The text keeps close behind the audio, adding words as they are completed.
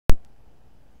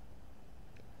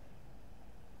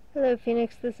Hello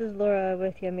Phoenix, this is Laura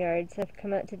with Yum Yards. I've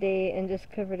come out today and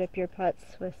just covered up your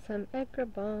pots with some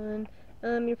Agribon.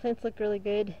 Your plants look really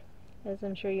good, as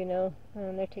I'm sure you know.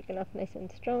 They're taking off nice and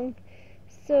strong.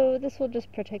 So this will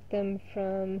just protect them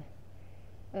from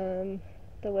the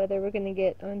weather we're going to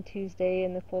get on Tuesday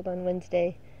and the cold on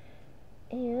Wednesday.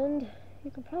 And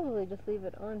you can probably just leave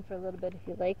it on for a little bit if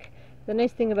you like. The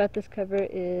nice thing about this cover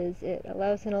is it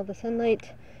allows in all the sunlight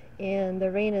and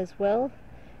the rain as well,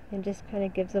 and just kind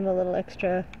of gives them a little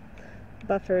extra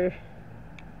buffer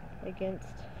against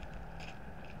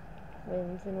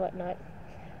winds and whatnot.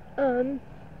 So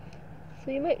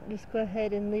you might just go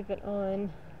ahead and leave it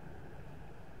on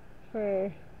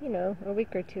for, a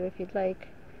week or two if you'd like.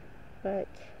 But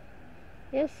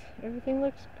yes, everything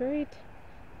looks great.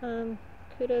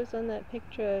 Kudos on that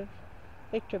picture of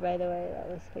Victor, by the way. That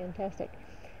was fantastic.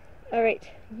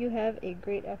 Alright, you have a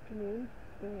great afternoon,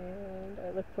 and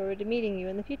I look forward to meeting you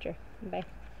in the future. Bye.